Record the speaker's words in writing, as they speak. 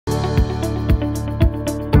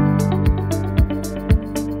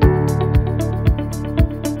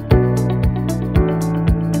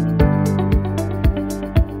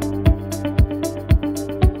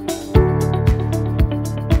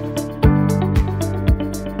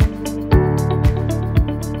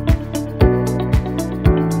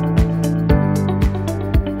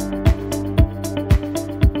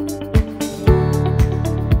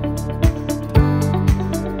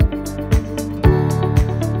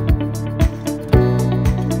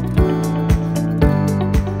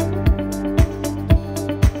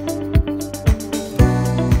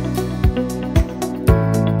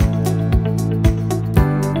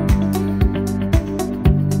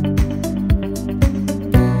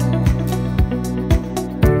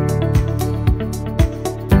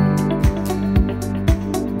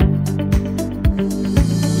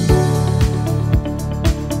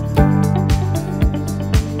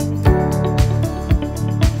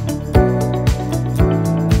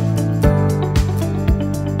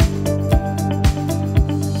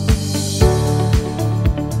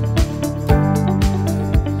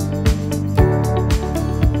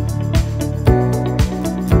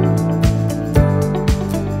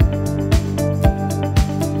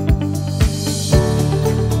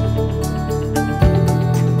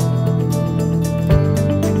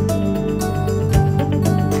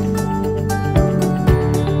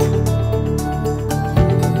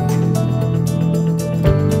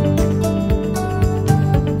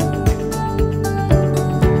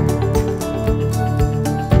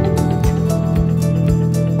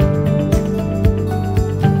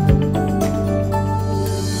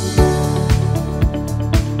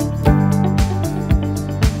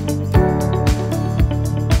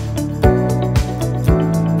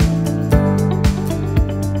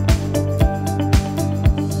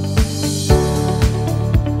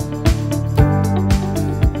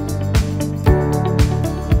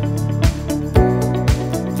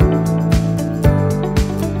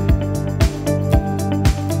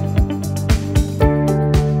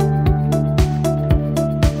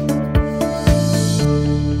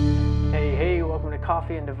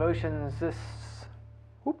Coffee and Devotions this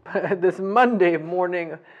Monday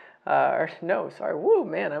morning. Woo,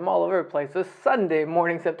 man, I'm all over the place. This Sunday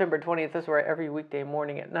morning, September 20th. This is where every weekday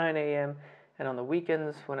morning at 9 a.m. and on the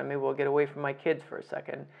weekends when I'm able to get away from my kids for a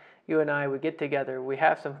second, you and I, we get together, we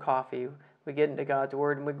have some coffee, we get into God's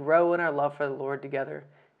Word, and we grow in our love for the Lord together.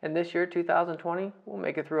 And this year, 2020, we'll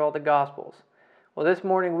make it through all the Gospels. Well, this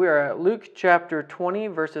morning we are at Luke chapter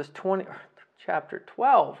 12, verses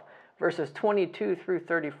 22 through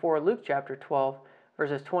 34. Luke chapter 12,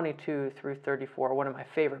 verses 22 through 34, one of my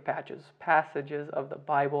favorite passages of the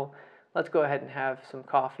Bible. Let's go ahead and have some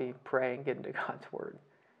coffee, pray, and get into God's Word.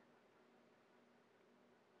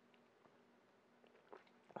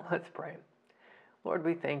 Let's pray. Lord,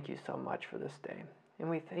 we thank you so much for this day, and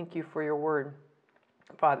we thank you for your Word.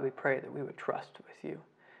 Father, we pray that we would trust with you.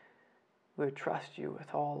 We would trust you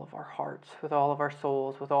with all of our hearts, with all of our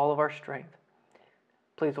souls, with all of our strength.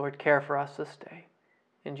 Please, Lord, care for us this day.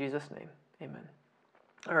 In Jesus' name, amen.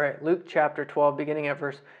 All right, Luke chapter 12, beginning at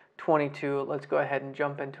verse 22. Let's go ahead and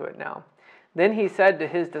jump into it now. Then he said to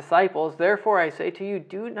his disciples, "Therefore I say to you,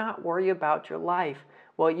 do not worry about your life,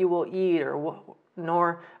 what you will eat,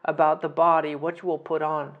 nor about the body, what you will put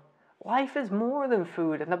on. Life is more than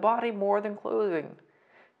food, and the body more than clothing.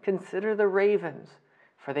 Consider the ravens,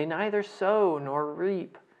 for they neither sow nor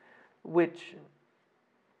reap, which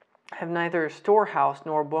have neither storehouse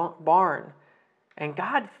nor barn, and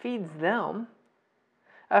God feeds them.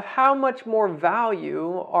 Of how much more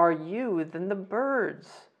value are you than the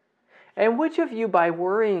birds? And which of you by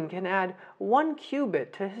worrying can add 1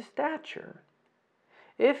 cubit to his stature?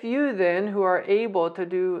 If you then, who are able to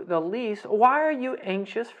do the least, why are you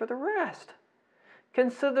anxious for the rest?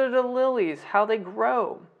 Consider the lilies, how they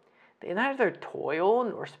grow. They neither toil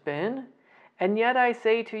nor spin. And yet I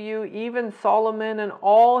say to you, even Solomon in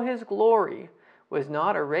all his glory was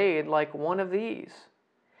not arrayed like one of these.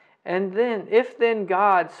 And then, if then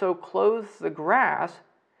God so clothes the grass,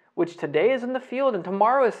 which today is in the field and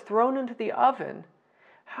tomorrow is thrown into the oven,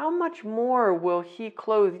 how much more will he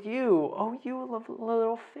clothe you, O you of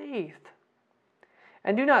little faith?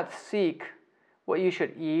 And do not seek what you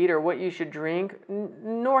should eat or what you should drink,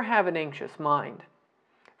 nor have an anxious mind.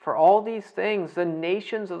 For all these things the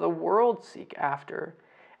nations of the world seek after,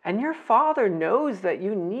 and your Father knows that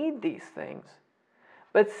you need these things.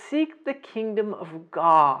 But seek the kingdom of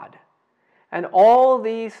God, and all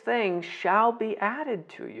these things shall be added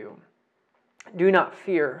to you. Do not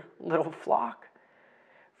fear, little flock,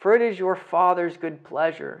 for it is your Father's good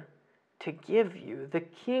pleasure to give you the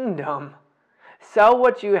kingdom. Sell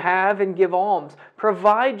what you have and give alms.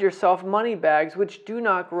 Provide yourself money bags which do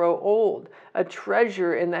not grow old, a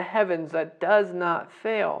treasure in the heavens that does not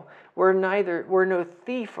fail, where no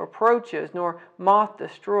thief approaches nor moth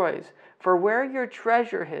destroys. For where your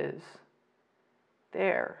treasure is,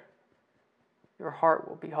 there your heart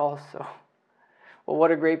will be also." Well,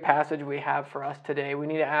 what a great passage we have for us today. We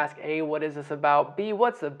need to ask, A, what is this about? B,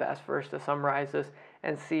 what's the best verse to summarize this?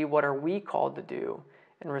 And C, what are we called to do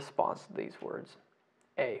in response to these words?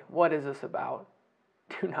 A, what is this about?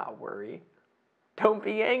 Do not worry. Don't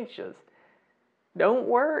be anxious. Don't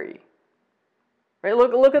worry. Right?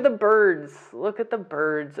 Look at the birds. Look at the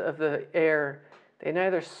birds of the air. They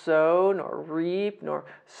neither sow nor reap nor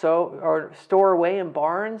store away in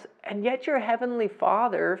barns, and yet your heavenly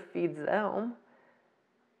Father feeds them.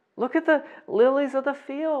 Look at the lilies of the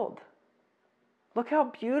field. Look how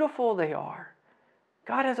beautiful they are.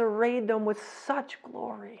 God has arrayed them with such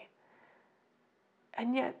glory.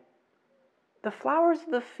 And yet, the flowers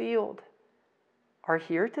of the field are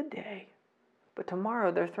here today, but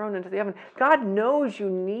tomorrow they're thrown into the oven. God knows you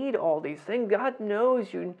need all these things. God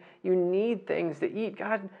knows you need things to eat.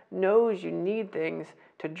 God knows you need things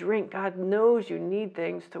to drink. God knows you need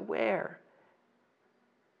things to wear.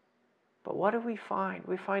 But what do we find?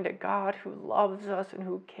 We find a God who loves us and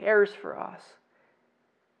who cares for us.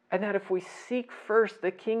 And that if we seek first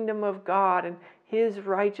the kingdom of God and his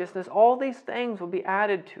righteousness, all these things will be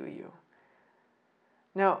added to you.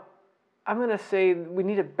 Now, I'm going to say we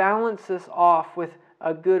need to balance this off with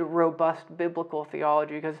a good, robust biblical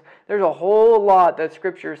theology, because there's a whole lot that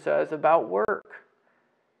Scripture says about work.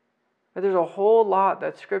 But there's a whole lot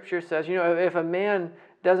that Scripture says, if a man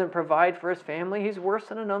doesn't provide for his family, he's worse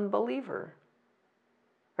than an unbeliever.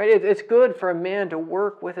 Right? It's good for a man to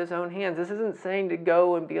work with his own hands. This isn't saying to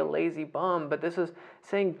go and be a lazy bum, but this is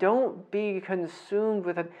saying don't be consumed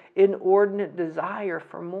with an inordinate desire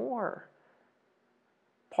for more.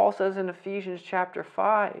 Paul says in Ephesians chapter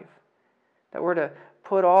 5 that we're to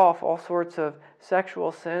put off all sorts of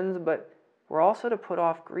sexual sins, but we're also to put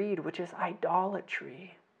off greed, which is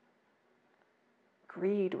idolatry.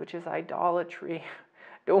 greed, which is idolatry.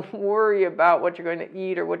 Don't worry about what you're going to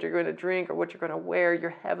eat or what you're going to drink or what you're going to wear.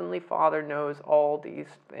 Your Heavenly Father knows all these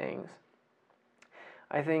things.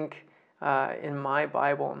 I think in my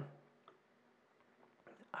Bible,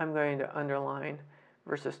 I'm going to underline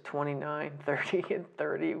verses 29, 30, and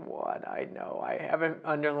 31. I know I haven't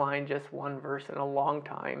underlined just one verse in a long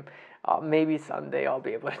time. Maybe someday I'll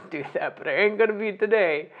be able to do that, but it ain't going to be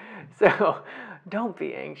today. So don't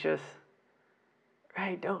be anxious.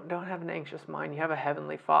 Right? Don't have an anxious mind. You have a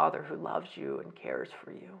Heavenly Father who loves you and cares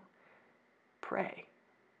for you. Pray.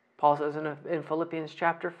 Paul says in Philippians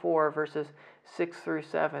chapter 4, verses 6 through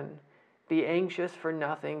 7, be anxious for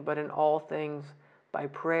nothing, but in all things, by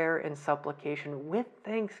prayer and supplication, with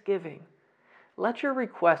thanksgiving, let your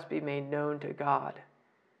requests be made known to God.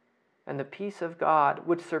 And the peace of God,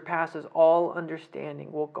 which surpasses all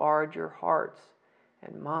understanding, will guard your hearts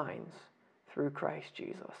and minds through Christ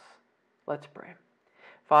Jesus. Let's pray.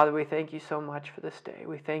 Father, we thank you so much for this day.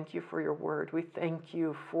 We thank you for your word. We thank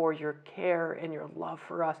you for your care and your love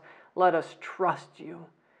for us. Let us trust you.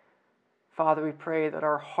 Father, we pray that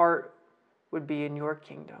our heart would be in your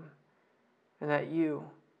kingdom and that you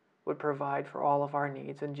would provide for all of our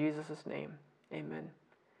needs. In Jesus' name, amen.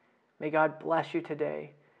 May God bless you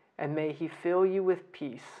today, and may he fill you with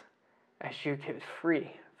peace as you get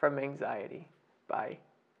free from anxiety. Bye.